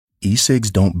E-cigs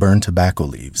don't burn tobacco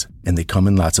leaves, and they come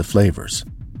in lots of flavors.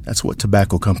 That's what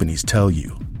tobacco companies tell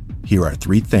you. Here are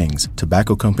 3 things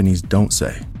tobacco companies don't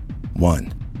say.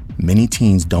 1. Many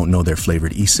teens don't know their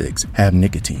flavored e-cigs have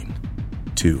nicotine.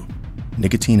 2.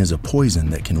 Nicotine is a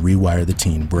poison that can rewire the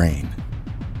teen brain.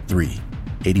 3.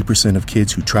 80% of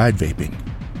kids who tried vaping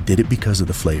did it because of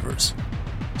the flavors.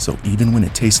 So even when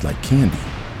it tastes like candy,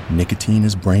 nicotine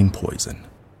is brain poison.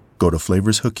 Go to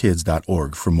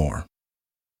flavorshookkids.org for more.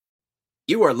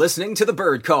 You are listening to The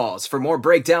Bird Calls. For more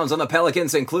breakdowns on the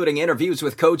Pelicans, including interviews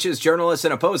with coaches, journalists,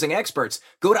 and opposing experts,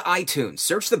 go to iTunes,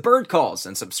 search The Bird Calls,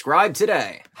 and subscribe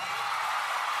today.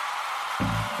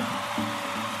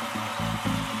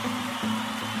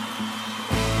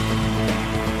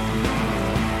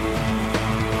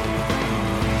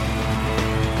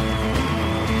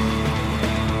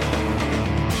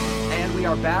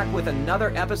 Back with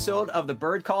another episode of the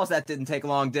Bird Calls. That didn't take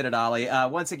long, did it, Ollie?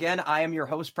 Once again, I am your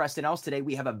host, Preston Ellis. Today,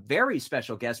 we have a very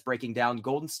special guest breaking down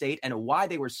Golden State and why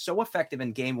they were so effective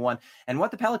in Game 1 and what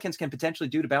the Pelicans can potentially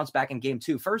do to bounce back in Game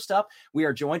 2. First up, we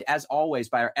are joined, as always,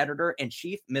 by our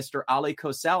editor-in-chief, Mr. Oleh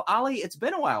Kosel. Oleh, it's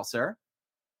been a while, sir.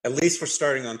 At least we're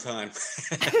starting on time.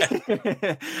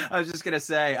 I was just going to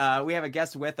say, we have a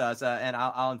guest with us, and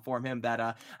I'll inform him that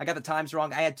I got the times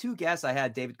wrong. I had 2 guests. I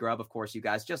had David Grubb, of course, you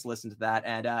guys just listened to that,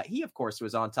 and he, of course,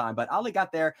 was on time. But Ollie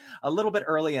got there a little bit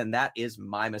early, and that is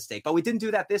my mistake. But we didn't do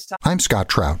that this time. I'm Scott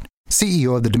Trout,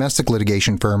 CEO of the domestic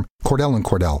litigation firm Cordell &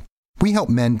 Cordell. We help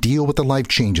men deal with the life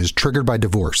changes triggered by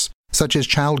divorce, such as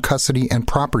child custody and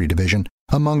property division,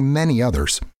 among many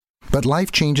others. But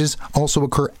life changes also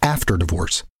occur after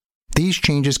divorce. These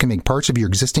changes can make parts of your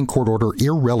existing court order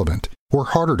irrelevant or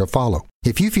harder to follow.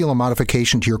 If you feel a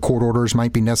modification to your court orders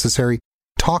might be necessary,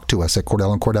 talk to us at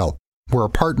Cordell & Cordell. We're a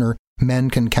partner men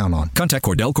can count on. Contact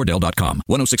CordellCordell.com,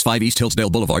 1065 East Hillsdale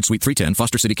Boulevard, Suite 310,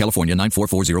 Foster City, California,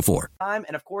 94404.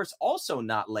 And of course, also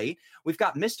not late, we've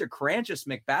got Mr. Cranjis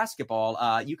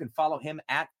McBasketball. You can follow him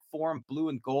at Forum Blue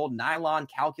and Gold, Nylon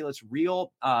Calculus,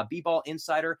 Real B-Ball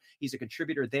Insider. He's a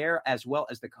contributor there, as well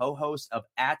as the co-host of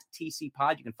at TC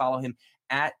Pod. You can follow him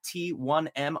at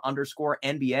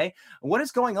T1M_NBA. What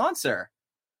is going on, sir?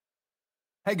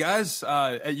 Hey guys,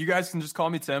 you guys can just call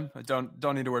me Tim. I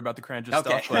don't need to worry about the Cranjis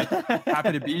stuff. But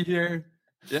happy to be here.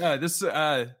 Yeah, this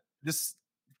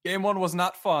Game 1 was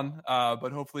not fun,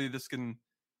 but hopefully this can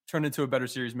turn into a better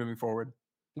series moving forward.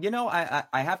 You know, I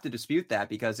have to dispute that,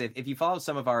 because if you follow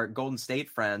some of our Golden State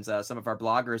friends, some of our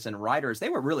bloggers and writers, they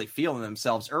were really feeling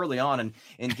themselves early on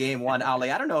in Game 1.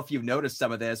 Oleh, I don't know if you've noticed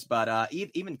some of this, but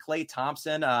even Klay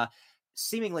Thompson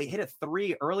seemingly hit a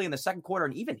 3 early in the second quarter,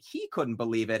 and even he couldn't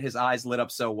believe it. His eyes lit up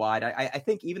so wide. I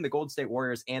think even the Golden State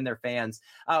Warriors and their fans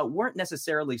weren't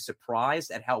necessarily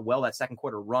surprised at how well that second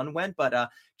quarter run went, but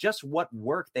just what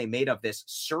work they made of this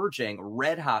surging,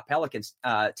 red-hot Pelicans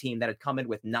team that had come in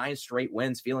with 9 straight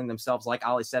wins, feeling themselves, like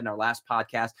Ollie said in our last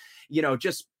podcast,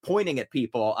 just pointing at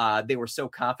people. They were so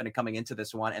confident coming into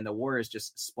this one, and the Warriors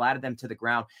just splatted them to the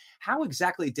ground. How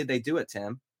exactly did they do it,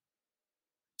 Tim?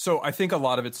 So I think a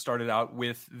lot of it started out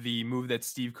with the move that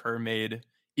Steve Kerr made.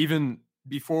 Even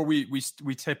before we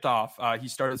tipped off, he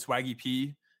started Swaggy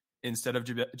P instead of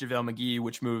JaVale McGee,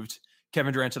 which moved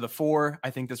Kevin Durant to the 4. I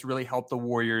think this really helped the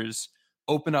Warriors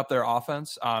open up their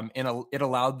offense, and it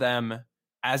allowed them,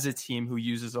 as a team who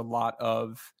uses a lot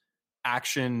of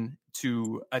action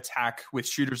to attack with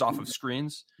shooters off of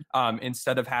screens,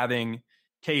 instead of having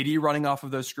KD running off of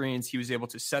those screens, he was able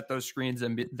to set those screens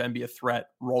and then be a threat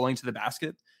rolling to the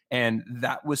basket. And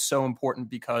that was so important,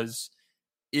 because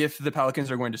if the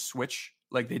Pelicans are going to switch,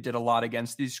 like they did a lot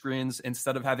against these screens,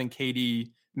 instead of having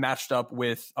KD matched up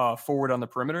with forward on the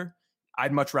perimeter,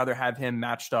 I'd much rather have him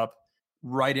matched up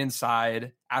right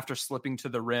inside after slipping to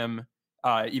the rim.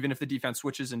 Even if the defense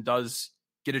switches and does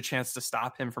get a chance to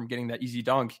stop him from getting that easy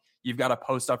dunk, you've got to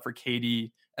post up for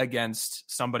KD against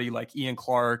somebody like Ian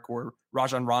Clark or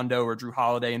Rajon Rondo or Drew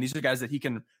Holiday. And these are guys that he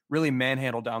can really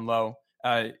manhandle down low,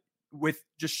 with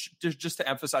just to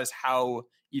emphasize how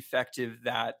effective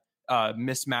that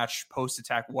mismatch post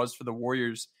attack was for the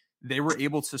Warriors. They were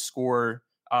able to score,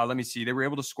 they were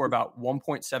able to score about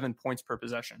 1.7 points per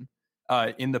possession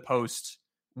in the post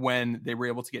when they were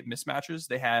able to get mismatches.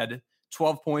 They had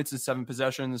 12 points in 7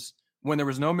 possessions. When there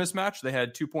was no mismatch, they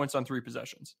had 2 points on 3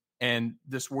 possessions. And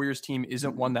this Warriors team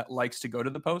isn't one that likes to go to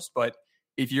the post, but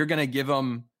if you're going to give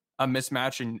them a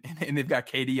mismatch and they've got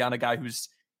KD on a guy who's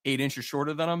 8 inches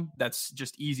shorter than them, that's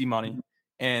just easy money.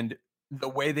 And the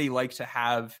way they like to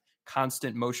have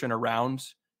constant motion around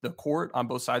the court on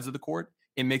both sides of the court,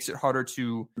 it makes it harder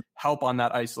to help on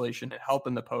that isolation and help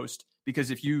in the post. Because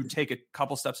if you take a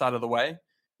couple steps out of the way,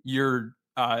 you're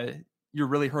you're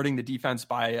really hurting the defense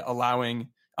by allowing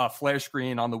a flare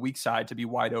screen on the weak side to be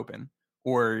wide open.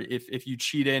 Or if you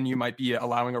cheat in, you might be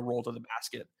allowing a roll to the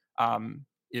basket.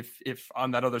 If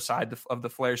on that other side of the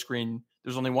flare screen,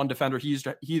 there's only one defender, he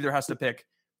either has to pick,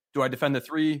 do I defend the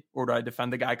three or do I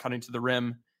defend the guy cutting to the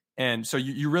rim? And so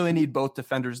you really need both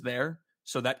defenders there.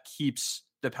 So that keeps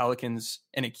the Pelicans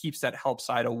and it keeps that help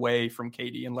side away from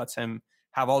KD and lets him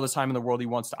have all the time in the world he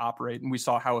wants to operate. And we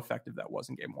saw how effective that was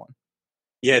in game one.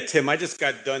 Yeah, Tim, I just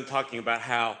got done talking about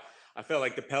how I felt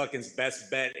like the Pelicans' best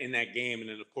bet in that game, and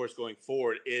then, of course, going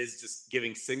forward, is just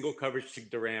giving single coverage to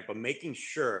Durant, but making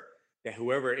sure that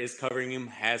whoever is covering him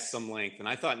has some length. And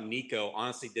I thought Nico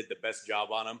honestly did the best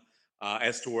job on him,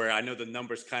 as to where I know the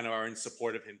numbers kind of are in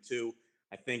support of him, too.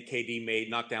 I think KD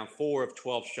knocked down 4 of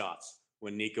 12 shots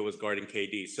when Nico was guarding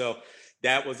KD. So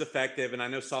that was effective. And I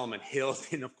know Solomon Hill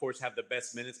didn't, of course, have the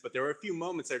best minutes, but there were a few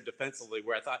moments there defensively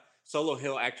where I thought Solo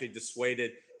Hill actually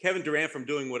dissuaded Kevin Durant from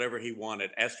doing whatever he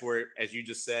wanted. As to where, as you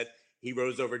just said, he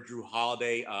rose over Drew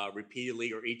Holiday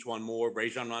repeatedly, or each one more,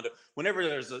 Rajon Rondo. Whenever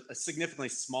there's a significantly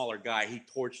smaller guy, he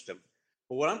torched him.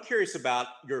 But what I'm curious about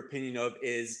your opinion of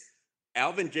is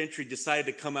Alvin Gentry decided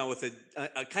to come out with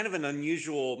a kind of an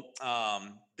unusual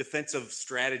defensive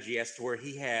strategy, as to where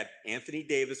he had Anthony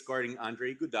Davis guarding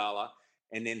Andre Iguodala,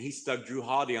 and then he stuck Drew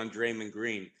Holiday on Draymond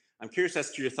Green. I'm curious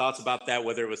as to your thoughts about that,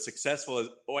 whether it was successful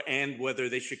and whether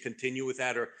they should continue with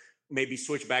that or maybe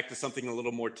switch back to something a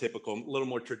little more typical, a little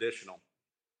more traditional.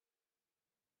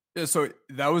 Yeah, so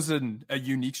that was a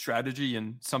unique strategy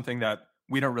and something that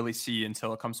we don't really see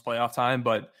until it comes playoff time.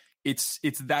 But it's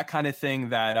that kind of thing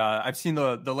that I've seen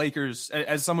the Lakers,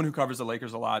 as someone who covers the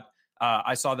Lakers a lot,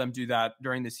 I saw them do that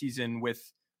during the season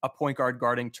with a point guard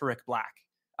guarding Tariq Black.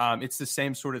 It's the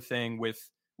same sort of thing with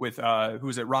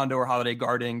who's it, Rondo or Holiday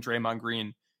guarding Draymond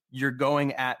Green. You're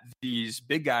going at these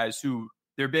big guys who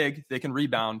they're big, they can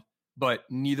rebound, but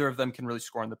neither of them can really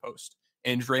score in the post.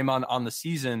 And Draymond on the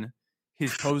season,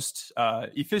 his post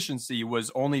efficiency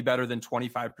was only better than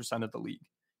 25% of the league.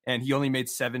 And he only made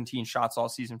 17 shots all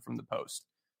season from the post.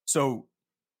 So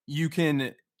you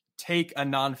can take a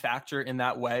non-factor in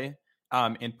that way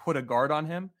and put a guard on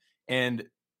him. And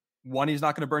one, he's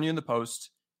not going to burn you in the post.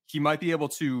 He might be able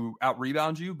to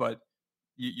out-rebound you, but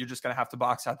you're just going to have to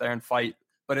box out there and fight.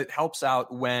 But it helps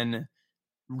out when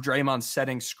Draymond's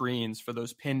setting screens for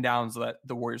those pin downs that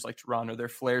the Warriors like to run, or their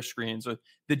flare screens, or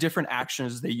the different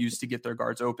actions they use to get their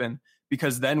guards open.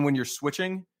 Because then when you're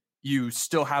switching, you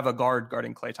still have a guard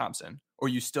guarding Klay Thompson, or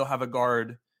you still have a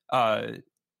guard on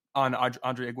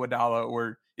Andre Iguodala,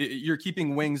 or you're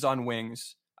keeping wings on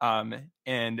wings.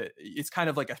 And it's kind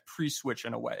of like a pre-switch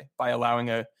in a way by allowing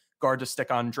a guard to stick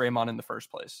on Draymond in the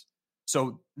first place.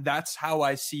 So that's how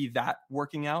I see that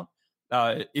working out.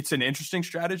 It's an interesting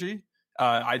strategy.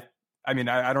 I mean,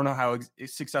 I don't know how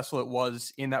successful it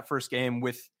was in that first game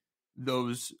with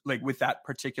those, like with that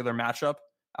particular matchup.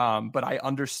 But I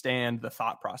understand the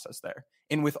thought process there.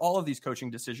 And with all of these coaching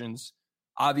decisions,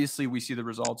 obviously we see the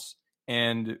results,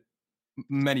 and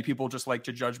many people just like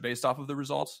to judge based off of the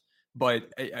results.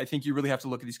 But I think you really have to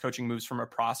look at these coaching moves from a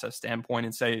process standpoint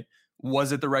and say,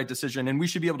 was it the right decision? And we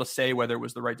should be able to say whether it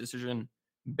was the right decision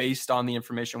based on the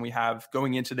information we have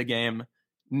going into the game,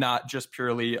 not just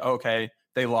purely, okay,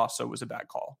 they lost, so it was a bad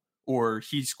call, or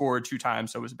he scored 2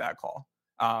 times, so it was a bad call.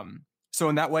 So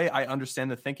in that way, I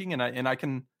understand the thinking, and I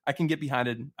can get behind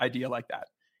an idea like that.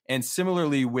 And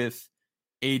similarly with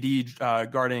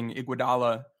AD guarding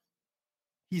Iguodala,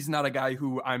 he's not a guy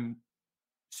who I'm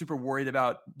super worried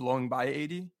about blowing by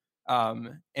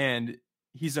AD. And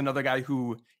he's another guy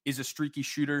who is a streaky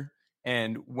shooter,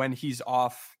 and when he's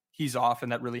off,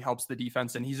 and that really helps the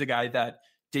defense. And he's a guy that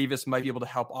Davis might be able to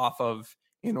help off of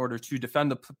in order to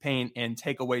defend the paint and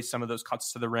take away some of those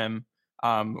cuts to the rim,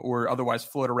 or otherwise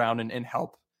float around and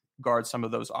help guard some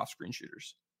of those off-screen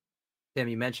shooters. Tim,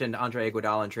 you mentioned Andre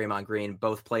Iguodala and Draymond Green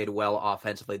both played well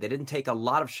offensively. They didn't take a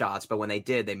lot of shots, but when they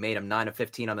did, they made them 9 of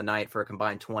 15 on the night for a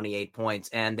combined 28 points.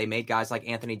 And they made guys like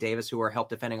Anthony Davis, who are help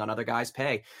defending on other guys,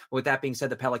 pay. With that being said,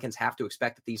 the Pelicans have to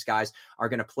expect that these guys are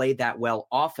going to play that well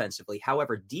offensively.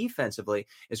 However, defensively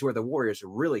is where the Warriors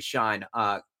really shine.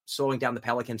 Slowing down the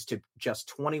Pelicans to just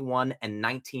 21 and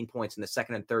 19 points in the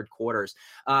second and third quarters.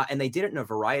 And they did it in a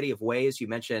variety of ways. You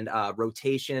mentioned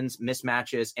rotations,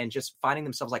 mismatches, and just finding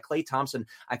themselves like Klay Thompson.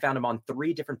 I found him on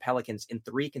 3 different Pelicans in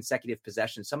 3 consecutive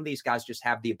possessions. Some of these guys just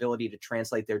have the ability to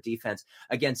translate their defense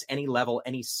against any level,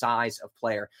 any size of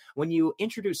player. When you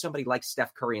introduce somebody like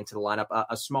Steph Curry into the lineup,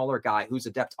 a smaller guy who's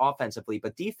adept offensively,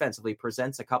 but defensively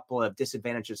presents a couple of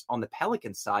disadvantages on the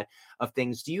Pelicans side of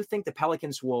things, do you think the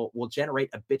Pelicans will generate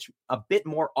a bit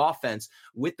more offense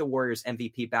with the Warriors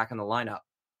MVP back in the lineup?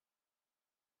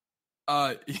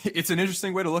 It's an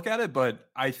interesting way to look at it, but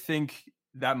I think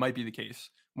that might be the case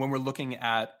when we're looking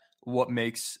at what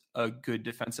makes a good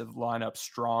defensive lineup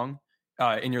strong,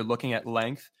 and you're looking at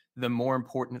length. The more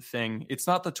important thing, it's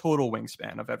not the total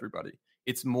wingspan of everybody.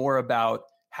 It's more about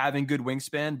having good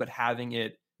wingspan, but having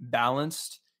it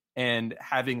balanced and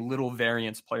having little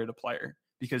variance player to player,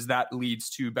 because that leads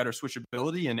to better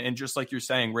switchability. And just like you're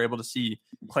saying, we're able to see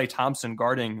Klay Thompson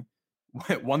guarding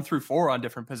 1 through 4 on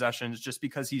different possessions just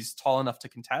because he's tall enough to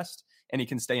contest and he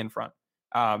can stay in front.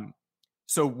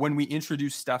 So when we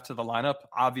introduce Steph to the lineup,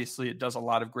 obviously it does a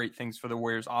lot of great things for the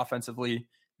Warriors offensively.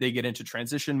 They get into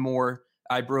transition more.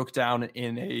 I broke down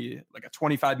in a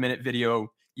 25-minute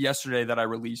video yesterday that I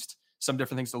released some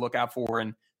different things to look out for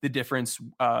and the difference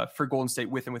for Golden State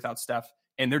with and without Steph.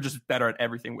 And they're just better at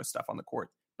everything with Steph on the court.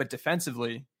 But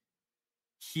defensively,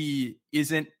 he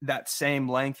isn't that same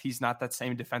length. He's not that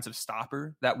same defensive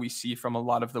stopper that we see from a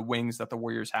lot of the wings that the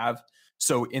Warriors have.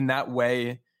 So in that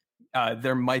way,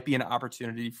 there might be an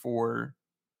opportunity for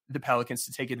the Pelicans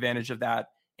to take advantage of that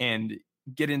and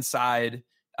get inside.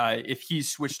 If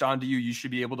he's switched on to you, you should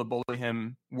be able to bully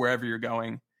him wherever you're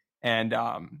going. And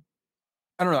I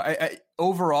don't know.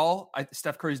 Overall,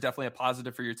 Steph Curry is definitely a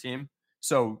positive for your team.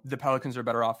 So the Pelicans are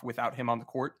better off without him on the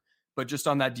court. But just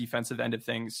on that defensive end of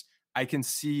things, I can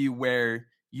see where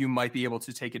you might be able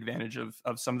to take advantage of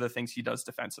some of the things he does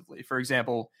defensively. For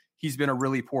example, he's been a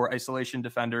really poor isolation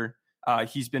defender.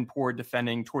 He's been poor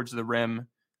defending towards the rim.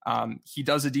 He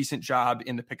does a decent job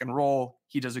in the pick and roll.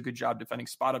 He does a good job defending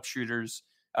spot up shooters.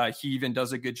 He even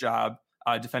does a good job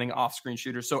defending off-screen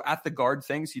shooters. So at the guard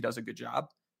things, he does a good job.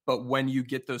 But when you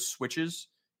get those switches,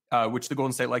 which the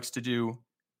Golden State likes to do,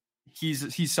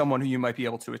 he's someone who you might be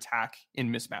able to attack in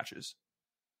mismatches.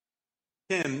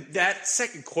 Tim, that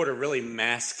second quarter really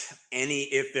masked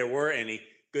if there were any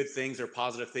good things or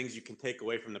positive things you can take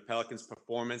away from the Pelicans'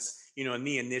 performance, in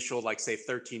the initial,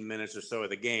 13 minutes or so of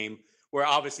the game, where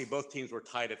obviously both teams were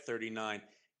tied at 39.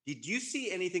 Did you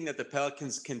see anything that the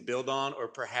Pelicans can build on, or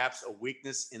perhaps a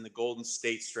weakness in the Golden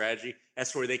State strategy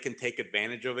as to where they can take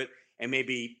advantage of it and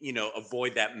maybe,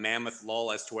 avoid that mammoth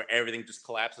lull as to where everything just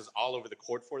collapses all over the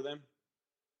court for them?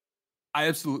 I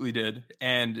absolutely did.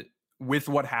 And with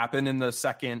what happened in the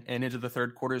second and into the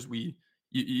third quarters,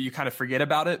 you kind of forget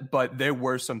about it, but there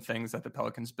were some things that the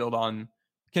Pelicans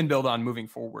can build on moving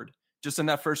forward. Just in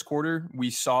that first quarter,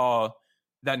 we saw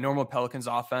that normal Pelicans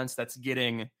offense that's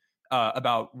getting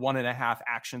about 1.5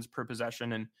 actions per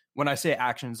possession. And when I say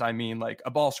actions, I mean like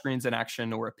a ball screen's in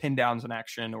action or a pin down's in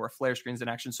action or a flare screen's in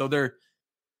action. So they're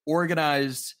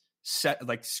organized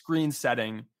screen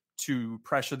setting to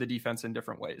pressure the defense in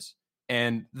different ways.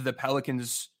 And the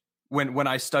Pelicans, when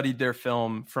I studied their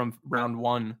film from round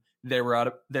one, they were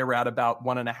at about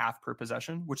 1.5 per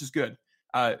possession, which is good.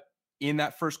 In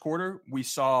that first quarter, we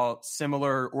saw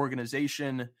similar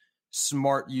organization,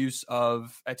 smart use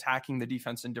of attacking the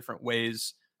defense in different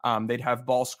ways. They'd have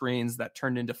ball screens that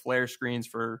turned into flare screens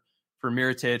for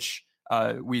Mirotic.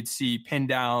 We'd see pin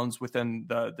downs within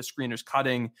the screeners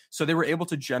cutting. So they were able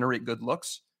to generate good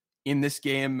looks. In this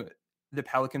game, the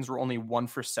Pelicans were only 1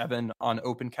 for 7 on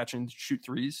open catch and shoot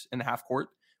threes in the half court,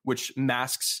 which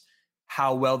masks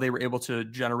how well they were able to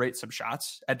generate some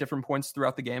shots at different points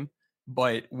throughout the game.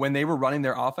 But when they were running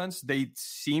their offense, they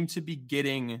seemed to be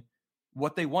getting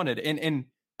what they wanted. And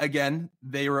again,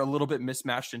 they were a little bit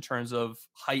mismatched in terms of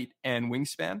height and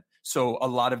wingspan. So a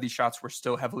lot of these shots were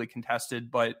still heavily contested.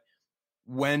 But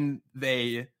when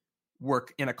they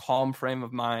work in a calm frame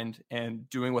of mind and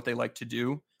doing what they like to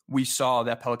do, we saw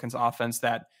that Pelicans offense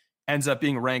that ends up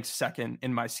being ranked second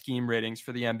in my scheme ratings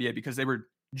for the NBA because they were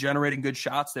generating good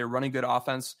shots. They were running good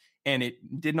offense, and it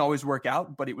didn't always work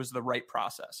out, but it was the right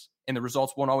process. And the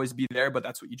results won't always be there, but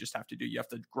that's what you just have to do. You have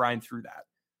to grind through that.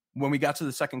 When we got to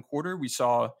the second quarter, we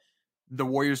saw the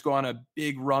Warriors go on a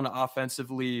big run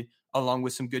offensively along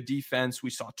with some good defense. We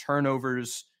saw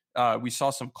turnovers. We saw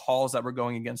some calls that were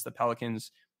going against the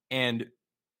Pelicans. And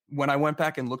when I went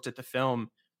back and looked at the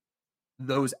film,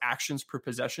 those actions per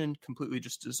possession completely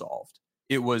just dissolved.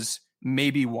 It was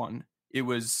maybe 1. It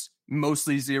was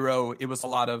mostly 0. It was a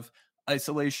lot of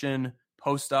isolation,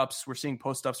 post-ups. We're seeing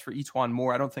post-ups for Etuan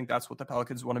more. I don't think that's what the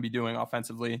Pelicans want to be doing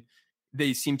offensively.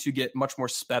 They seem to get much more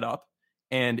sped up.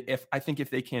 And if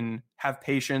they can have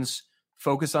patience,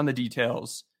 focus on the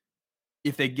details,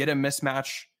 if they get a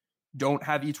mismatch, don't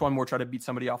have Etuan more try to beat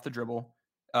somebody off the dribble.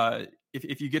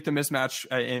 If you get the mismatch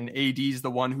and AD's the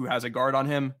one who has a guard on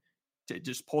him, to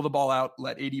just pull the ball out,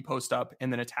 let AD post up,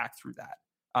 and then attack through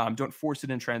that. Don't force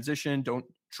it in transition. Don't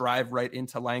drive right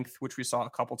into length, which we saw a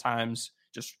couple times.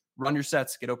 Just run your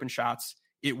sets, get open shots.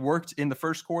 It worked in the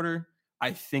first quarter.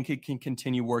 I think it can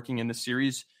continue working in the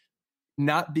series.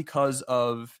 not because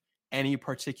of any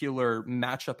particular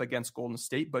matchup against Golden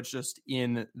State, but just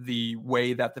in the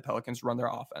way that the Pelicans run their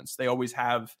offense. They always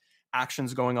have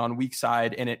actions going on weak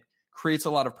side, and it creates a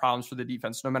lot of problems for the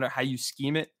defense. No matter how you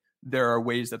scheme it, there are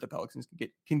ways that the Pelicans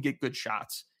can get good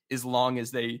shots as long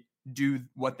as they do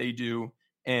what they do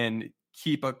and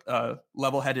keep a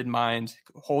level-headed mind,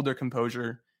 hold their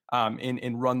composure,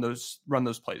 and run those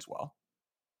plays well.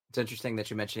 It's interesting that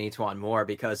you mentioned Etuan Moore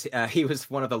because he was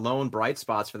one of the lone bright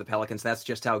spots for the Pelicans. That's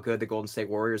just how good the Golden State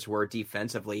Warriors were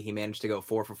defensively. He managed to go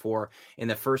 4 for 4 in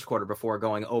the first quarter before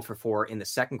going 0 for 4 in the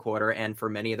second quarter. And for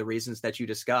many of the reasons that you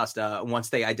discussed, once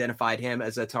they identified him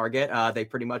as a target, they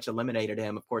pretty much eliminated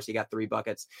him. Of course, he got 3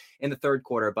 buckets in the third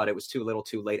quarter, but it was too little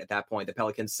too late at that point. The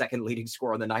Pelicans' second leading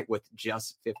scorer of the night with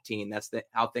just 15. That's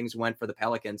how things went for the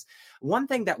Pelicans. One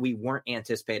thing that we weren't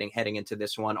anticipating heading into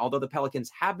this one, although the Pelicans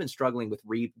have been struggling with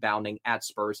rebounding at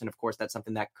Spurs. And of course, that's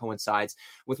something that coincides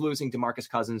with losing DeMarcus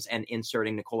Cousins and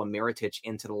inserting Nikola Mirotic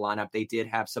into the lineup. They did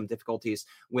have some difficulties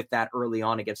with that early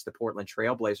on against the Portland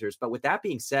Trailblazers. But with that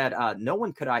being said, no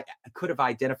one could have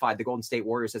identified the Golden State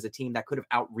Warriors as a team that could have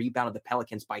out-rebounded the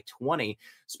Pelicans by 20,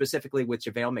 specifically with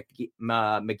JaVale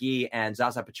McGee and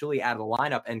Zaza Pachulia out of the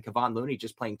lineup and Kevon Looney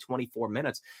just playing 24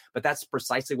 minutes. But that's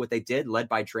precisely what they did, led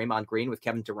by Draymond Green with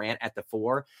Kevin Durant at the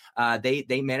 4.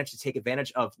 They managed to take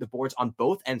advantage of the boards on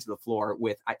both ends of the floor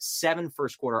with 7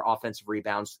 first quarter offensive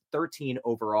rebounds, 13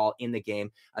 overall in the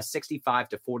game, a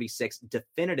 65-46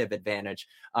 definitive advantage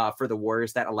for the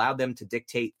Warriors that allowed them to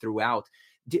dictate throughout.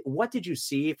 What did you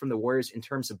see from the Warriors in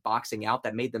terms of boxing out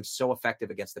that made them so effective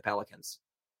against the Pelicans?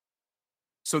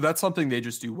 So that's something they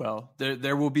just do well.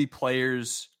 There will be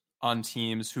players on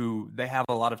teams who they have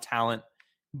a lot of talent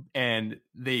and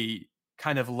they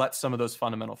kind of let some of those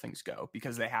fundamental things go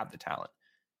because they have the talent.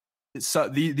 So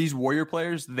these Warrior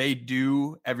players, they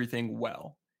do everything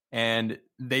well, and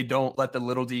they don't let the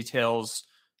little details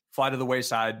fly to the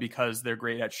wayside because they're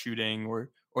great at shooting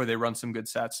or they run some good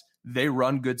sets. They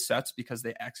run good sets because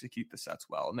they execute the sets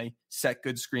well, and they set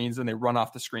good screens and they run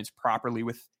off the screens properly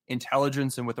with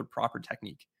intelligence and with a proper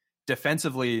technique.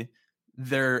 Defensively,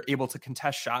 they're able to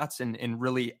contest shots and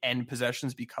really end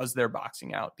possessions because they're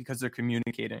boxing out, because they're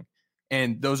communicating.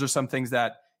 And those are some things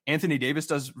that Anthony Davis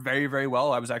does very, very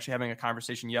well. I was actually having a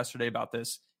conversation yesterday about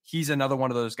this. He's another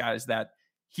one of those guys that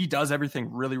he does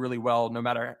everything really, really well, no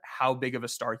matter how big of a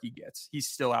star he gets. He's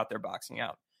still out there boxing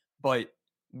out. But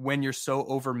when you're so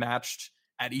overmatched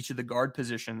at each of the guard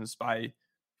positions by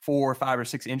 4 or 5 or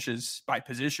 6 inches by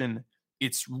position,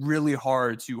 it's really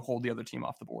hard to hold the other team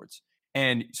off the boards.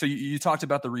 And so you talked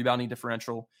about the rebounding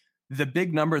differential. The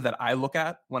big number that I look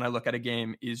at when I look at a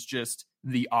game is just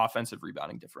the offensive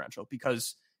rebounding differential,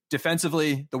 because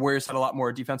defensively, the Warriors had a lot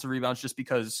more defensive rebounds just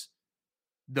because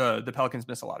the Pelicans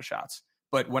missed a lot of shots.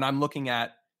 But when I'm looking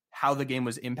at how the game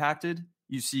was impacted,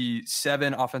 you see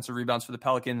 7 offensive rebounds for the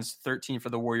Pelicans, 13 for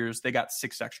the Warriors. They got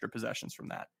 6 extra possessions from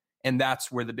that. And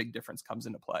that's where the big difference comes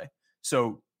into play.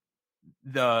 So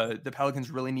the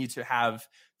Pelicans really need to have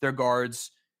their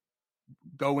guards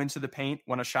go into the paint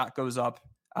when a shot goes up.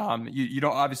 You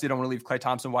don't want to leave Klay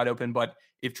Thompson wide open, but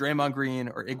if Draymond Green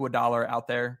or Iguodala are out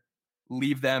there,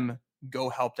 leave them go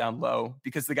help down low,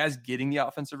 because the guys getting the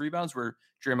offensive rebounds were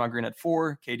Draymond Green had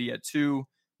 4, KD had 2,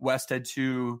 West had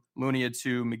 2, Looney had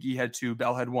 2, McGee had 2,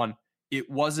 Bell had 1. It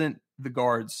wasn't the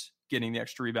guards getting the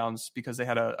extra rebounds because they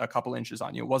had a couple inches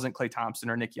on you. It wasn't Klay Thompson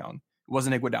or Nick Young. It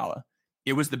wasn't Iguodala.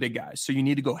 It was the big guys. So you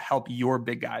need to go help your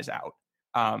big guys out.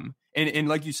 And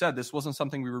like you said, this wasn't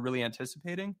something we were really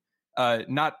anticipating.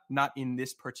 Not in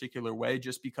this particular way,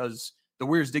 just because the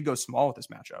Warriors did go small with this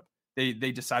matchup.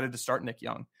 They decided to start Nick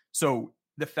Young. So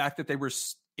the fact that they were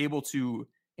able to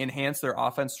enhance their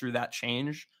offense through that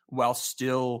change while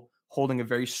still holding a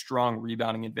very strong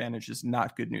rebounding advantage is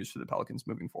not good news for the Pelicans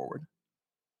moving forward.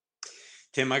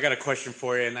 Tim, I got a question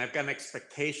for you, and I've got an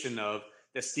expectation of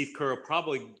that Steve Kerr will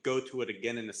probably go to it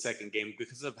again in the second game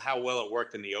because of how well it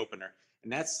worked in the opener.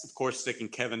 And that's, of course, sticking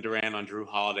Kevin Durant on Jrue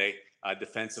Holiday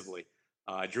defensively.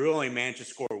 Jrue only managed to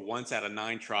score once out of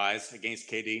 9 tries against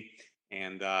KD.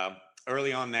 And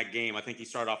early on in that game, I think he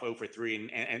started off 0 for 3,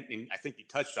 and I think you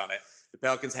touched on it. The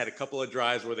Pelicans had a couple of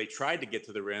drives where they tried to get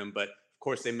to the rim, but of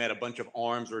course they met a bunch of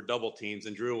arms or double teams,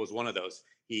 and Jrue was one of those.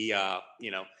 He,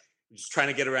 just trying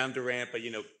to get around Durant, but,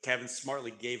 Kevin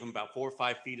smartly gave him about 4 or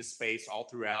 5 feet of space all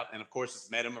throughout, and of course it's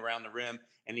met him around the rim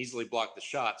and easily blocked the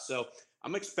shot. So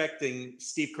I'm expecting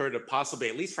Steve Kerr to possibly,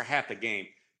 at least for half the game,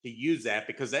 to use that,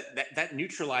 because that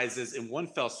neutralizes in one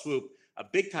fell swoop a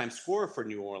big-time scorer for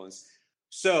New Orleans.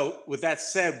 So with that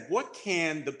said, what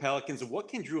can the Pelicans and what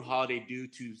can Jrue Holiday do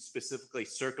to specifically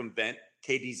circumvent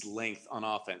KD's length on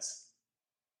offense?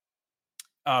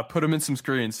 Put him in some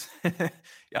screens.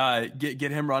 Get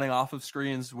him running off of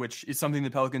screens, which is something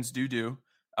the Pelicans do.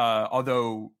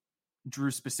 Although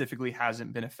Drew specifically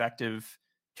hasn't been effective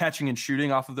catching and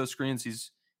shooting off of those screens.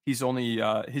 He's only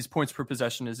his points per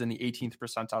possession is in the 18th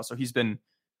percentile, so he's been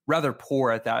rather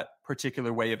poor at that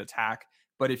particular way of attack.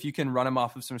 But if you can run him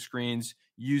off of some screens,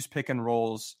 use pick and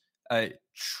rolls,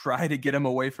 try to get him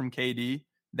away from KD,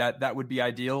 that would be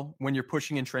ideal. When you're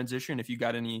pushing in transition, if you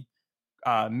got any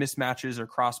mismatches or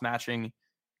cross matching,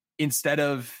 instead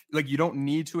of, like, you don't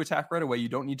need to attack right away, you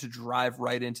don't need to drive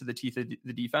right into the teeth of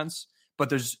the defense, but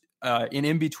there's an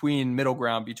in-between middle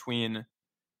ground between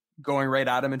going right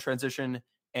at him in transition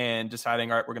and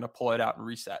deciding, all right, we're going to pull it out and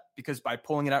reset. Because by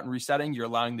pulling it out and resetting, you're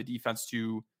allowing the defense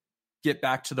to get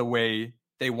back to the way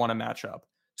they want to match up.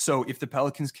 So if the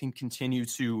Pelicans can continue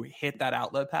to hit that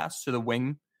outlet pass to the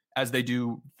wing, as they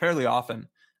do fairly often,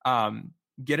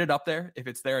 get it up there. If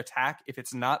it's their attack, if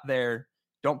it's not there,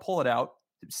 don't pull it out.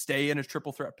 Stay in a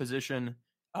triple threat position.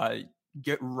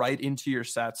 Get right into your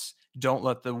sets. Don't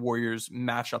let the Warriors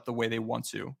match up the way they want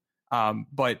to.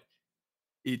 But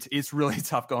it's really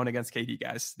tough going against KD,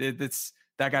 guys.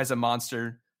 That guy's a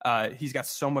monster. He's got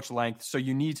so much length. So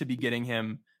you need to be getting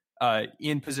him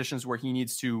in positions where he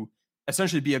needs to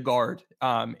essentially be a guard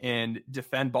and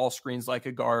defend ball screens like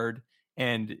a guard.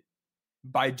 And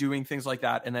by doing things like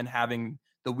that and then having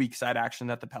the weak side action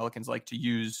that the Pelicans like to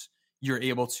use, you're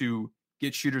able to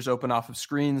get shooters open off of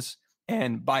screens.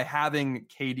 And by having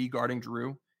KD guarding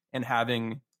Drew and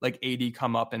having like AD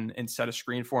come up and set a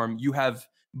screen for him, you have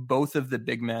both of the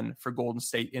big men for Golden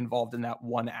State involved in that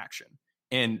one action.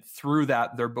 And through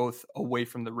that, they're both away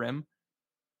from the rim.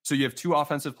 So you have two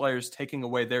offensive players taking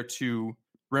away their two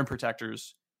rim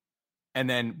protectors. And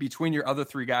then between your other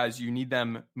three guys, you need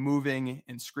them moving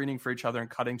and screening for each other and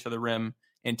cutting to the rim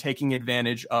and taking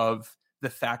advantage of the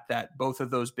fact that both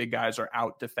of those big guys are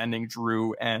out defending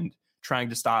Drew and trying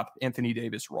to stop Anthony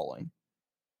Davis rolling.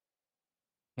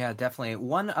 Yeah, definitely.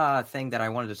 One thing that I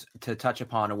wanted to touch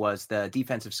upon was the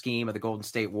defensive scheme of the Golden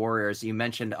State Warriors. You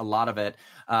mentioned a lot of it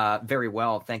very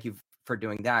well. Thank you for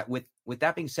doing that. With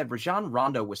that being said, Rajon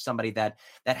Rondo was somebody that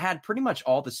had pretty much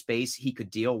all the space he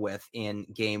could deal with in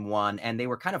game one, and they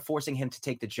were kind of forcing him to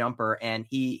take the jumper, and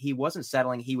he wasn't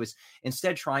settling. He was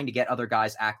instead trying to get other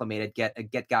guys acclimated,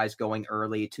 get guys going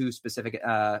early. Two specific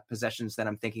possessions that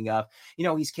I'm thinking of. You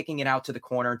know, he's kicking it out to the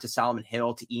corner to Solomon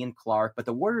Hill, to Ian Clark, but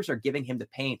the Warriors are giving him the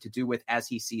paint to do with as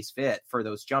he sees fit for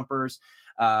those jumpers.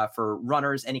 For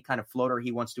runners, any kind of floater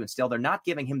he wants to instill. They're not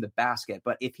giving him the basket,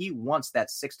 but if he wants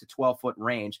that 6 to 12 foot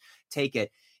range, take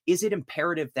it. Is it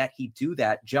imperative that he do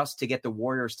that just to get the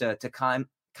Warriors to kind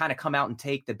of come out and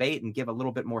take the bait and give a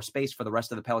little bit more space for the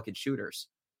rest of the Pelican shooters?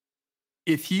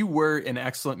 If he were an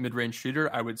excellent mid-range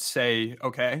shooter, I would say,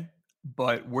 okay,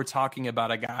 but we're talking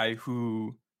about a guy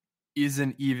who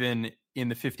isn't even in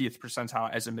the 50th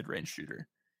percentile as a mid-range shooter.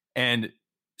 And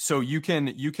so you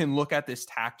can look at this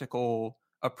tactical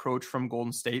approach from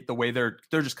Golden State, the way they're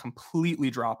just completely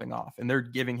dropping off and they're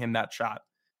giving him that shot.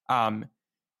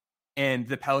 And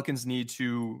the Pelicans need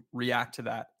to react to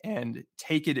that and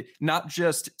take it, not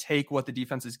just take what the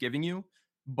defense is giving you,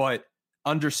 but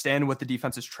understand what the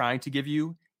defense is trying to give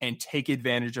you and take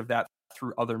advantage of that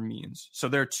through other means. So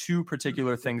there are two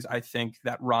particular things I think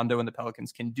that Rondo and the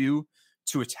Pelicans can do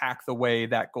to attack the way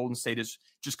that Golden State is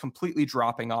just completely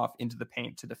dropping off into the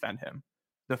paint to defend him.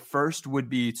 The first would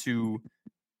be to,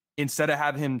 instead of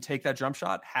have him take that jump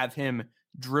shot, have him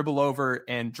dribble over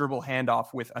and dribble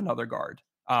handoff with another guard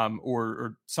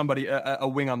or somebody, a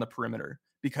wing on the perimeter.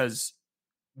 Because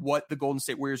what the Golden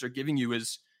State Warriors are giving you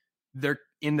is they're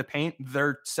in the paint,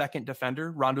 their second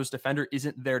defender, Rondo's defender,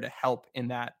 isn't there to help in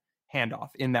that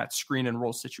handoff, in that screen and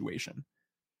roll situation.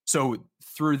 So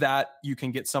through that, you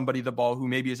can get somebody the ball who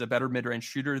maybe is a better mid-range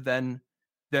shooter than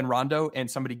Rondo, and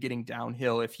somebody getting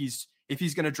downhill. If he's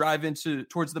going to drive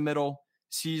towards the middle,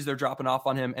 sees they're dropping off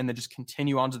on him, and then just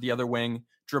continue onto the other wing,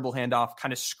 dribble handoff,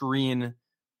 kind of screen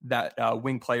that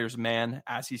wing player's man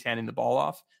as he's handing the ball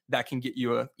off. That can get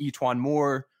you a Etuan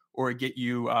Moore or get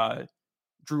you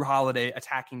Drew Holiday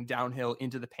attacking downhill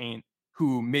into the paint,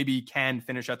 who maybe can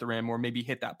finish at the rim or maybe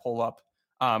hit that pull up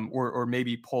or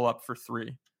maybe pull up for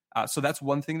three. So that's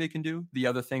one thing they can do. The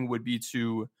other thing would be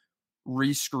to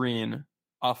rescreen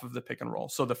off of the pick and roll.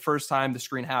 So the first time the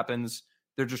screen happens,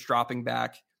 they're just dropping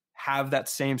back, have that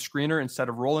same screener instead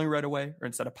of rolling right away or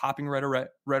instead of popping right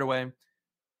away,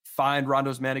 find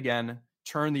Rondo's man again,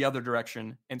 turn the other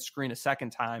direction and screen a second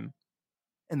time,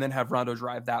 and then have Rondo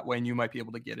drive that way, and you might be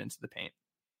able to get into the paint.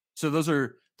 So those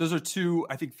are two,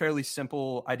 I think, fairly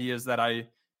simple ideas that I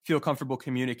feel comfortable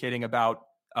communicating about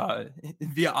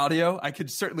via audio, I could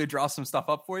certainly draw some stuff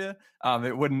up for you.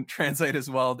 It wouldn't translate as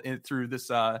well through this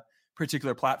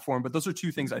particular platform, but those are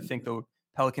two things I think the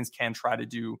Pelicans can try to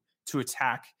do to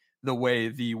attack the way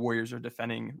the Warriors are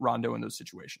defending Rondo in those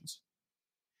situations.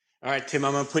 All right, Tim,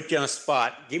 I'm going to put you on a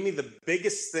spot. Give me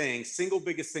the single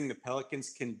biggest thing the Pelicans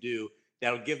can do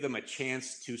that'll give them a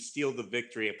chance to steal the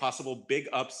victory, a possible big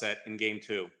upset in Game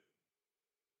 2.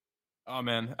 Oh,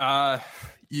 man.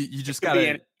 You just got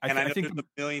to – I know there's a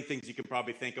million things you can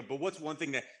probably think of, but what's one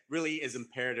thing that really is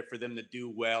imperative for them to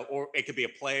do well? Or it could be a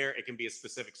player. It can be a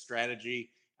specific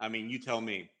strategy. I mean, you tell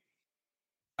me.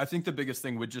 I think the biggest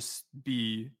thing would just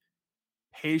be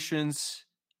patience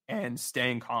and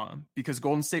staying calm, because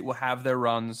Golden State will have their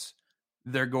runs.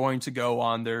 They're going to go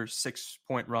on their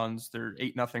 6-point runs, their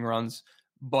 8-0 runs,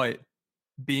 but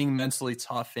being mentally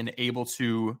tough and able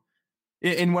to –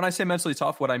 and when I say mentally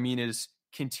tough, what I mean is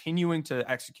continuing to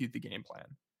execute the game plan.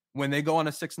 When they go on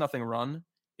a 6-0 run,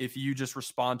 if you just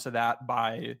respond to that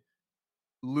by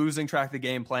losing track of the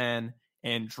game plan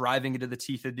and driving into the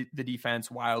teeth of the defense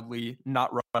wildly,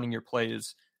 not running your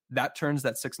plays, that turns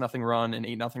that 6-0 run and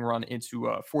 8-0 run into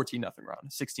a 14-0 run,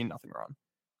 16-0 run.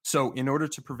 So in order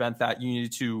to prevent that, you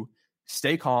need to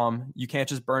stay calm. You can't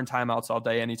just burn timeouts all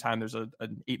day anytime there's an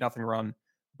 8-0 run,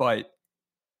 but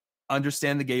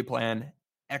understand the game plan,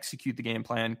 execute the game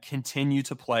plan, continue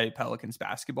to play Pelicans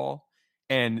basketball.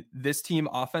 And this team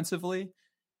offensively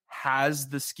has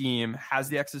the scheme, has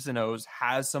the X's and O's,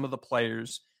 has some of the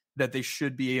players that they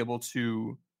should be able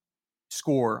to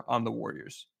score on the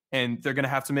Warriors. And they're going to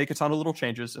have to make a ton of little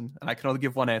changes, and I can only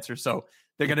give one answer. So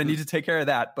they're going to need to take care of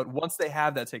that. But once they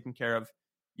have that taken care of,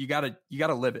 you gotta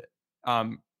live it.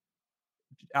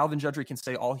 Alvin Gentry can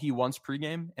say all he wants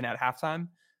pregame and at halftime,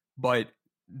 but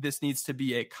this needs to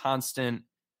be a constant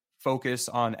focus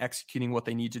on executing what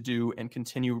they need to do and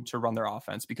continue to run their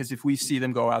offense. Because if we see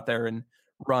them go out there and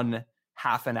run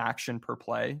half an action per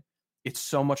play, it's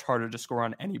so much harder to score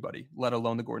on anybody, let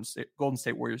alone the Golden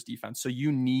State Warriors defense. So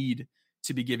you need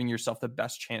to be giving yourself the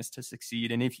best chance to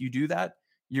succeed. And if you do that,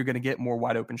 you're going to get more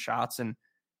wide open shots. And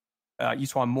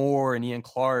Etuan Moore and Ian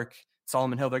Clark,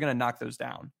 Solomon Hill, they're going to knock those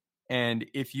down. And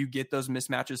if you get those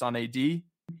mismatches on AD,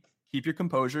 keep your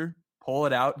composure, pull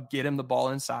it out, get him the ball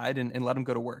inside, and let him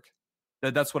go to work.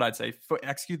 That's what I'd say.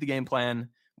 Execute the game plan.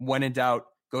 When in doubt,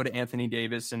 go to Anthony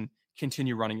Davis and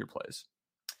continue running your plays.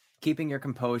 Keeping your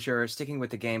composure, sticking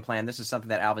with the game plan. This is something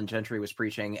that Alvin Gentry was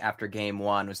preaching after Game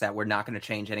 1, was that we're not going to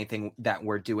change anything that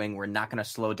we're doing. We're not going to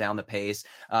slow down the pace.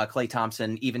 Klay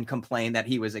Thompson even complained that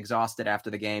he was exhausted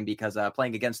after the game because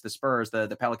playing against the Spurs,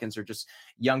 the Pelicans are just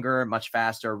younger, much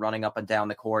faster, running up and down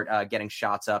the court, getting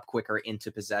shots up quicker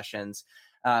into possessions.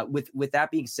 With that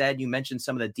being said, you mentioned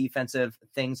some of the defensive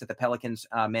things that the Pelicans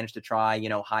managed to try,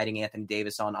 hiding Anthony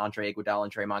Davis on Andre Iguodala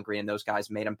and Draymond Green, and those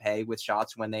guys made them pay with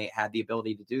shots when they had the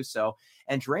ability to do so.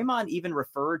 And Draymond even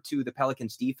referred to the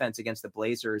Pelicans defense against the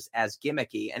Blazers as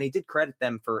gimmicky, and he did credit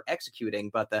them for executing,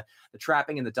 but the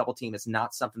trapping and the double team is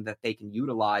not something that they can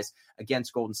utilize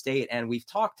against Golden State. And we've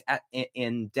talked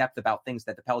in depth about things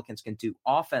that the Pelicans can do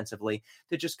offensively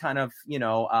to just kind of,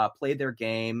 play their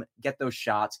game, get those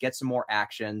shots, get some more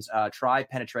action. Try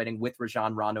penetrating with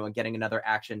Rajon Rondo and getting another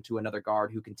action to another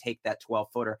guard who can take that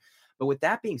 12-footer. But with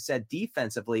that being said,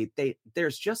 defensively,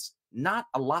 there's just not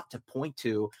a lot to point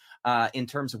to in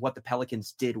terms of what the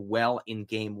Pelicans did well in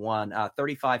Game 1.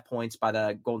 35 points by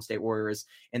the Golden State Warriors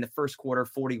in the first quarter,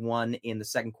 41 in the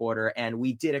second quarter, and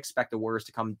we did expect the Warriors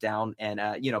to come down and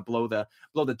blow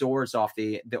the doors off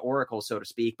the Oracle, so to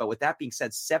speak. But with that being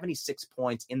said, 76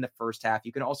 points in the first half.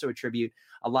 You can also attribute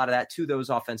a lot of that to those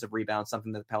offensive rebounds,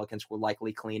 something that the Pelicans will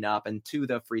likely clean up, and to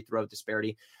the free throw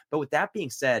disparity. But with that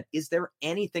being said, is there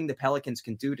anything the Pelicans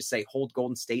can do to say hold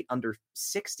Golden State under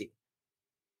 60?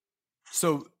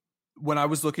 So when I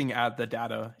was looking at the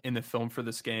data in the film for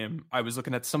this game, I was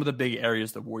looking at some of the big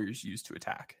areas the Warriors used to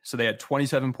attack. So they had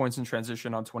 27 points in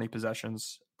transition on 20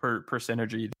 possessions per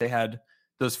synergy. They had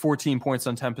those 14 points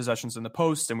on 10 possessions in the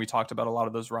post, and we talked about a lot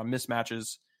of those were on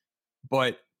mismatches.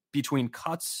 But between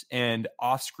cuts and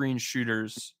off-screen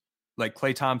shooters, like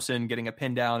Klay Thompson getting a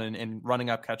pin down and running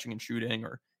up, catching and shooting,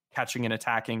 or catching and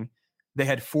attacking, they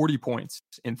had 40 points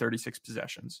in 36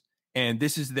 possessions. And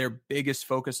this is their biggest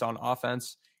focus on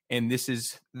offense. And this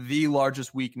is the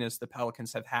largest weakness the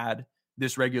Pelicans have had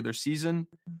this regular season.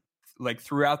 Like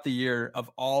throughout the year, of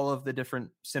all of the different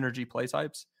synergy play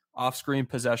types, off-screen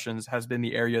possessions has been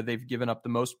the area they've given up the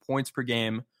most points per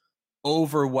game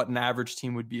over what an average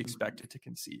team would be expected to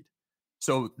concede.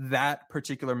 So that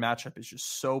particular matchup is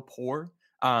just so poor.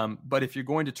 But if you're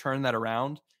going to turn that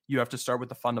around, you have to start with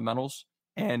the fundamentals.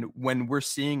 And when we're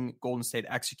seeing Golden State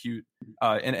execute,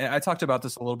 and I talked about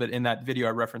this a little bit in that video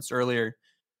I referenced earlier,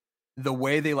 the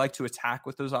way they like to attack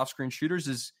with those off-screen shooters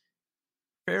is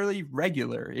fairly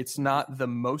regular. It's not the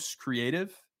most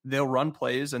creative. They'll run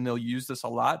plays and they'll use this a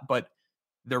lot, but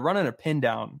they're running a pin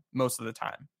down most of the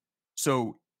time.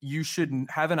 So you should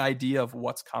have an idea of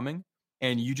what's coming,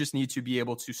 and you just need to be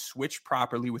able to switch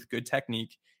properly with good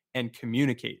technique and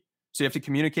communicate. So you have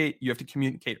to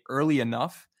communicate early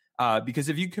enough, because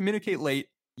if you communicate late,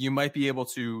 you might be able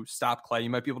to stop Klay. You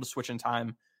might be able to switch in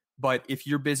time. But if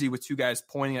you're busy with two guys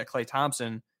pointing at Klay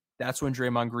Thompson, that's when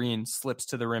Draymond Green slips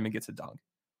to the rim and gets a dunk.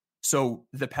 So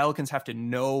the Pelicans have to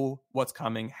know what's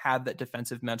coming, have that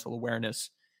defensive mental awareness,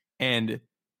 and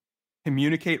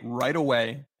communicate right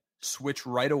away, switch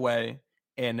right away,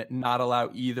 and not allow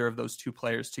either of those two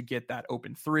players to get that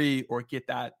open three or get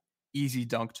that easy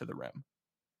dunk to the rim.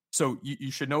 So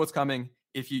you should know what's coming.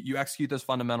 If you execute those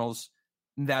fundamentals,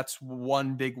 that's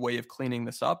one big way of cleaning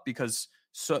this up, because,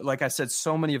 so like I said,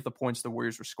 so many of the points the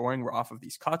Warriors were scoring were off of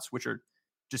these cuts, which are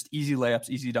just easy layups,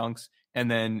 easy dunks, and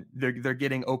then they're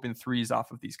getting open threes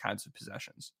off of these kinds of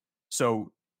possessions.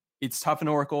 So it's tough in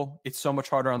Oracle. It's so much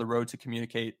harder on the road to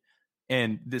communicate,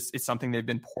 and this is something they've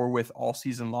been poor with all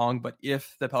season long. But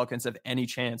if the Pelicans have any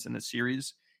chance in this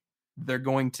series, they're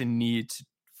going to need to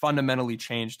fundamentally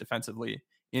change defensively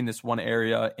in this one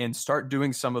area and start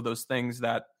doing some of those things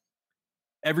that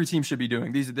every team should be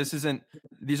doing.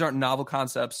 These aren't novel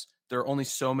concepts. There are only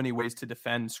so many ways to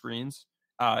defend screens,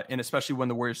 and especially when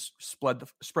the Warriors spread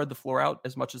the floor out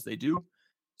as much as they do.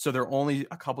 So there are only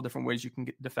a couple different ways you can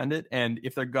defend it. And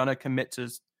if they're gonna commit to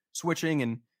switching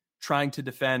and trying to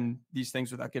defend these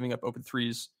things without giving up open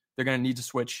threes, they're gonna need to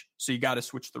switch. So you got to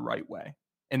switch the right way,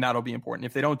 and that'll be important.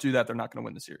 If they don't do that, they're not going to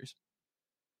win the series.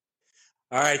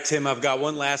 All right, Tim, I've got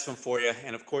one last one for you.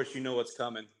 And of course, you know what's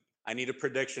coming. I need a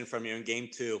prediction from you in game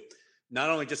 2. Not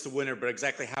only just the winner, but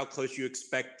exactly how close you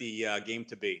expect the game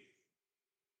to be.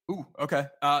 Ooh, okay.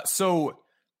 So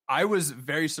I was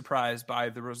very surprised by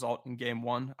the result in game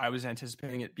 1. I was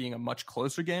anticipating it being a much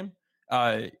closer game.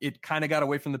 It kind of got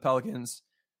away from the Pelicans.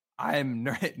 I'm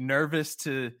nervous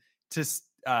to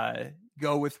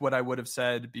go with what I would have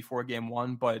said before game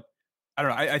 1, but I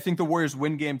don't know. I think the Warriors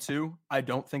win game 2. I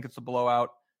don't think it's a blowout.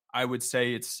 I would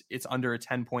say it's under a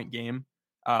 10-point game.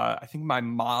 I think my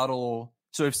model.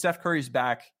 So if Steph Curry's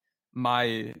back,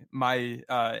 my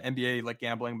NBA like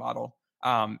gambling model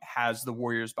has the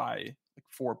Warriors by like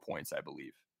 4 points, I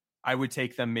believe. I would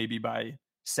take them maybe by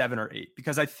 7 or 8,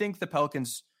 because I think the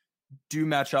Pelicans do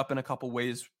match up in a couple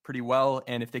ways pretty well,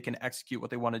 and if they can execute what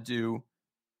they want to do,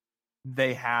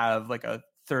 they have like a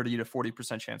 30 to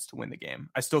 40% chance to win the game.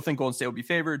 I still think Golden State will be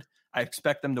favored. I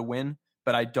expect them to win,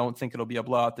 but I don't think it'll be a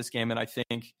blowout this game. And I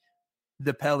think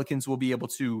the Pelicans will be able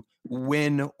to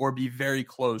win or be very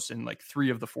close in like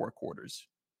 3 of the 4 quarters.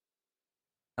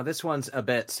 Now this one's a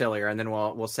bit sillier, and then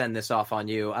we'll send this off on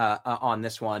you on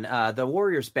this one. The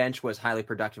Warriors bench was highly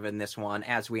productive in this one,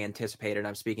 as we anticipated.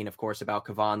 I'm speaking, of course, about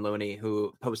Kevon Looney,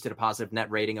 who posted a positive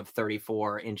net rating of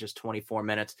 34 in just 24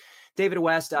 minutes. David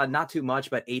West, not too much,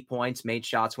 but 8 points, made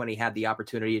shots when he had the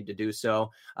opportunity to do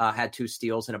so, had 2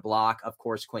 steals and a block. Of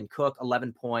course, Quinn Cook,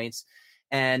 11 points.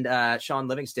 And Sean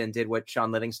Livingston did what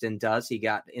Sean Livingston does. He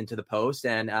got into the post,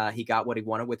 and he got what he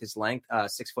wanted with his length,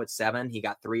 6'7". He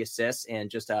got 3 assists in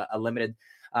just a limited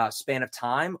span of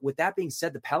time. With that being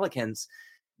said, the Pelicans,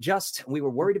 we were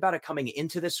worried about it coming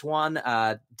into this one.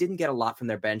 Didn't get a lot from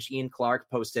their bench. Ian Clark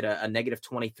posted a negative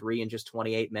 23 in just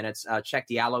 28 minutes. Cheikh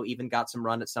Diallo even got some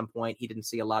run at some point. He didn't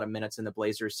see a lot of minutes in the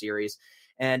Blazers series.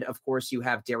 And of course, you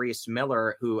have Darius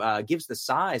Miller, who gives the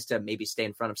size to maybe stay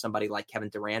in front of somebody like Kevin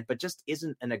Durant, but just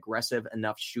isn't an aggressive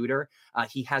enough shooter.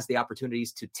 He has the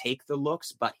opportunities to take the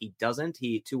looks, but he doesn't.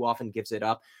 He too often gives it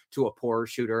up to a poorer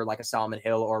shooter like a Solomon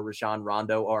Hill or Rajon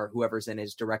Rondo or whoever's in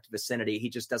his direct vicinity. He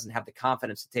just doesn't have the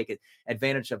confidence to take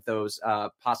advantage of those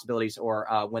possibilities or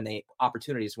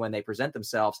opportunities when they present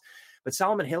themselves. But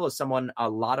Solomon Hill is someone a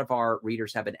lot of our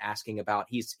readers have been asking about.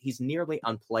 He's nearly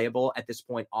unplayable at this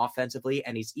point offensively,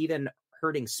 and he's even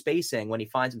hurting spacing when he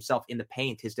finds himself in the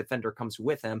paint. His defender comes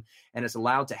with him and is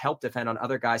allowed to help defend on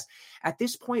other guys. At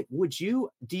this point, do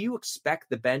you expect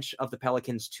the bench of the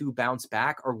Pelicans to bounce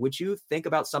back, or would you think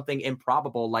about something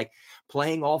improbable like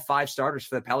playing all 5 starters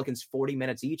for the Pelicans 40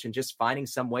 minutes each and just finding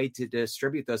some way to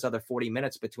distribute those other 40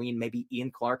 minutes between maybe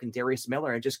Ian Clark and Darius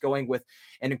Miller and just going with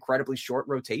an incredibly short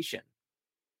rotation?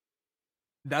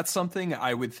 That's something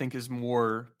I would think is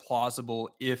more plausible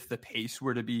if the pace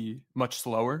were to be much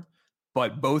slower.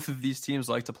 But both of these teams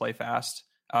like to play fast,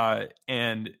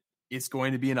 and it's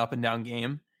going to be an up and down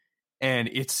game. And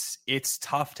it's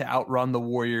tough to outrun the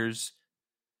Warriors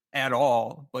at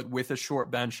all, but with a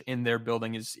short bench in their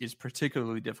building is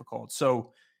particularly difficult.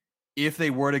 So if they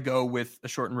were to go with a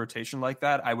shortened rotation like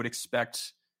that, I would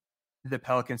expect the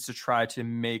Pelicans to try to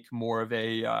make more of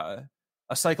a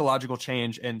psychological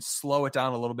change and slow it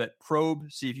down a little bit,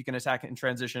 probe, see if you can attack it in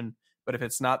transition. But if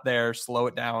it's not there, slow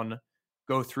it down,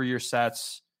 go through your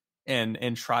sets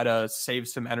and try to save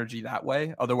some energy that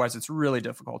way. Otherwise, it's really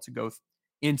difficult to go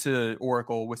into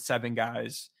Oracle with 7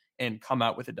 guys and come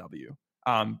out with a W.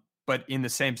 But in the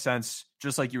same sense,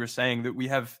 just like you were saying, that we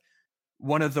have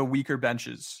one of the weaker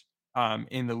benches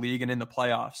in the league and in the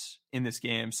playoffs in this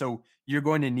game. So you're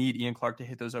going to need Ian Clark to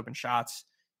hit those open shots.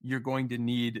 You're going to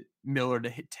need Miller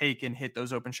to take and hit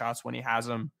those open shots when he has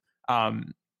them.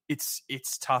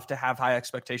 It's tough to have high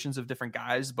expectations of different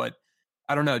guys, but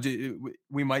I don't know.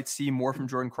 We might see more from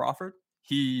Jordan Crawford.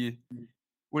 He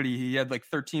had like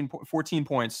 14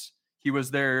 points. He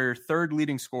was their 3rd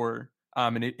leading scorer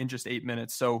in just 8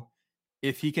 minutes. So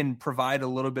if he can provide a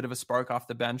little bit of a spark off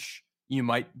the bench, you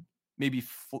might maybe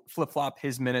flip-flop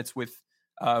his minutes with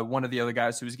one of the other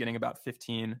guys who was getting about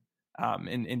 15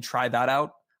 and try that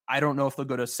out. I don't know if they'll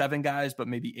go to 7 guys, but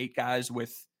maybe 8 guys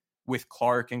with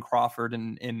Clark and Crawford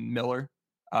and Miller.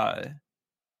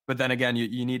 But then again,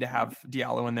 you need to have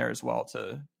Diallo in there as well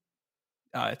to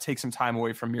take some time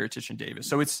away from Mirotic and Davis.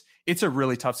 So it's a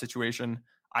really tough situation.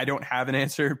 I don't have an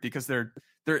answer because there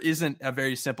isn't a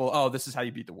very simple, this is how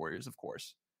you beat the Warriors, of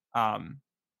course.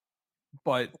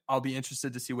 But I'll be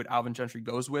interested to see what Alvin Gentry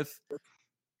goes with.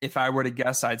 If I were to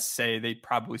guess, I'd say they'd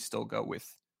probably still go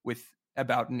with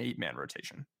about an 8-man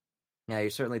rotation. Yeah,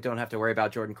 you certainly don't have to worry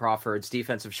about Jordan Crawford's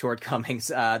defensive shortcomings.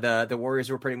 The Warriors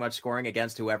were pretty much scoring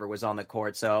against whoever was on the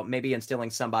court. So maybe instilling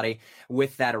somebody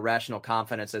with that irrational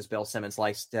confidence, as Bill Simmons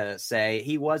likes to say.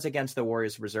 He was against the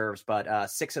Warriors reserves, but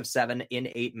 6 of 7 in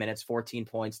 8 minutes, 14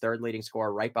 points, 3rd leading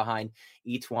scorer right behind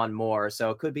Etuan Moore.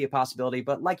 So it could be a possibility.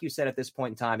 But like you said, at this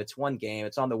point in time, it's one game.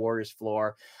 It's on the Warriors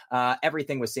floor.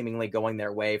 Everything was seemingly going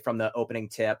their way from the opening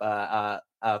tip.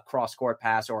 A cross-court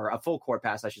pass, or a full-court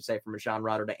pass, I should say, from Rajon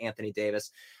Rondo to Anthony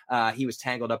Davis. He was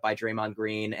tangled up by Draymond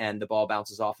Green, and the ball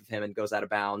bounces off of him and goes out of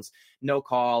bounds. No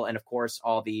call, and of course,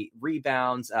 all the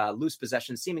rebounds, loose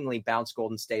possessions seemingly bounce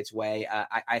Golden State's way.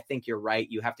 I think you're right.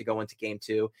 You have to go into game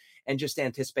 2 and just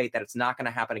anticipate that it's not going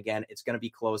to happen again. It's going to be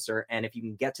closer, and if you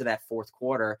can get to that 4th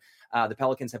quarter, the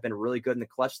Pelicans have been really good in the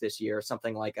clutch this year,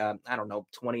 something like,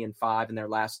 20-5 in their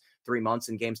last 3 months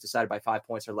in games decided by 5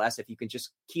 points or less. If you can just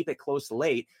keep it close to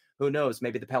late, who knows?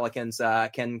 Maybe the Pelicans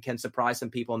can surprise some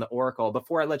people in the Oracle.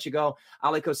 Before I let you go,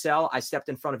 Oleh Kosel, I stepped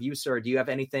in front of you, sir. Do you have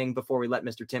anything before we let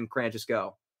Mr. Tim Cranjis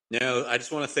go? No, I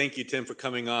just want to thank you, Tim, for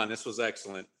coming on. This was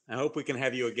excellent. I hope we can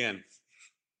have you again.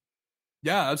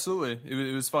 Yeah, absolutely.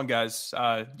 It was fun, guys.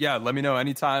 Let me know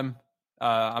anytime.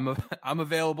 I'm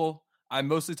available. I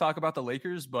mostly talk about the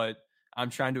Lakers, but I'm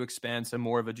trying to expand to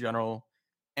more of a general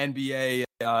NBA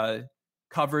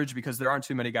coverage because there aren't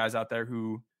too many guys out there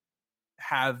who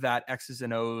have that X's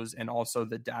and O's and also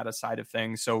the data side of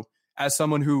things. So as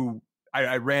someone who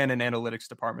I ran an analytics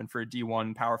department for a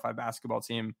D1 Power 5 basketball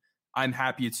team, I'm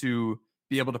happy to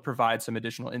be able to provide some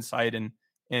additional insight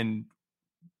and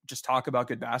just talk about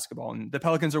good basketball. And the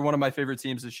Pelicans are one of my favorite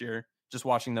teams this year, just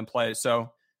watching them play.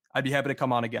 So I'd be happy to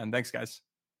come on again. Thanks, guys.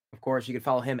 Of course, you can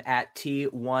follow him at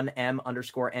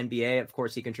T1M_NBA. Of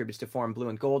course, he contributes to Forum Blue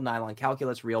and Gold, Nylon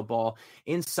Calculus, Real Ball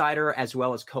Insider, as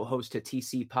well as co-host to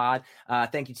TC Pod.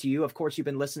 Thank you to you. Of course, you've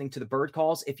been listening to the Bird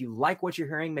Calls. If you like what you're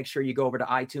hearing, make sure you go over to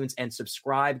iTunes and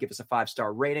subscribe. Give us a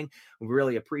 5-star rating. We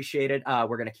really appreciate it.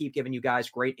 We're going to keep giving you guys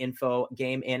great info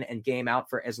game in and game out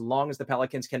for as long as the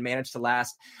Pelicans can manage to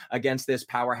last against this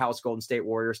powerhouse Golden State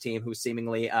Warriors team who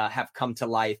seemingly have come to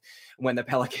life when the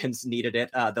Pelicans needed it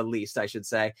the least, I should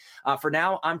say. For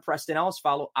now, I'm Preston Ellis.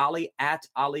 Follow Oleh at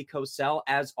Oleh Kosel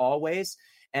as always.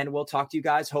 And we'll talk to you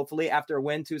guys hopefully after a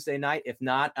win Tuesday night. If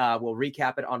not, we'll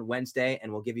recap it on Wednesday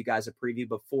and we'll give you guys a preview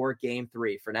before Game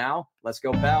 3. For now, let's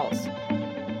go Pels.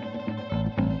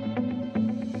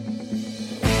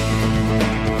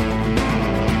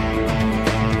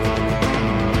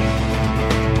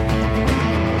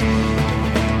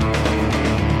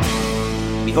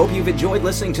 We hope you've enjoyed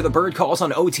listening to the Bird Calls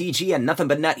on OTG and Nothing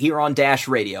But Net here on Dash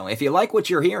Radio. If you like what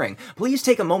you're hearing, please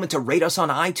take a moment to rate us on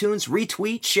iTunes,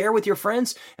 retweet, share with your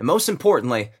friends, and most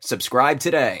importantly, subscribe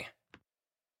today.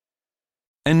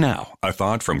 And now, a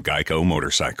thought from Geico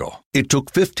Motorcycle. It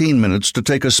took 15 minutes to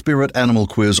take a spirit animal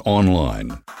quiz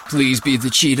online. Please be the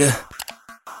cheetah.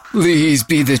 Please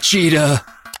be the cheetah.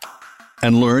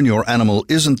 And learn your animal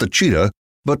isn't the cheetah,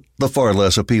 but the far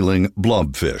less appealing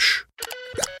blobfish.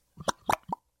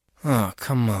 Oh,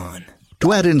 come on.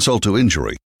 To add insult to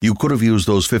injury, You could have used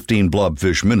those 15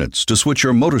 blobfish minutes to switch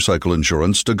your motorcycle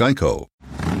insurance to Geico.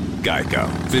 Geico.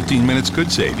 15 minutes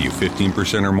could save you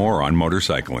 15% or more on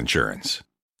motorcycle insurance.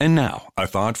 And now, a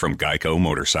thought from Geico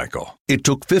Motorcycle. It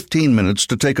took 15 minutes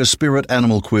to take a spirit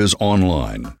animal quiz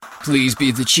online. Please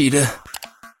be the cheetah.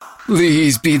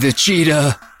 Please be the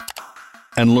cheetah.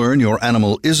 And learn your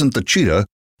animal isn't the cheetah,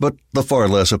 but the far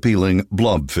less appealing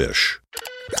blobfish.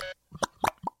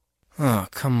 Oh,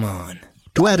 come on.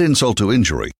 To add insult to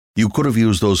injury, you could have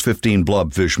used those 15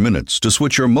 blobfish minutes to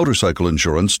switch your motorcycle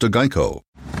insurance to Geico.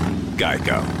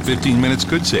 Geico. 15 minutes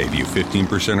could save you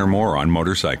 15% or more on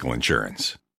motorcycle insurance.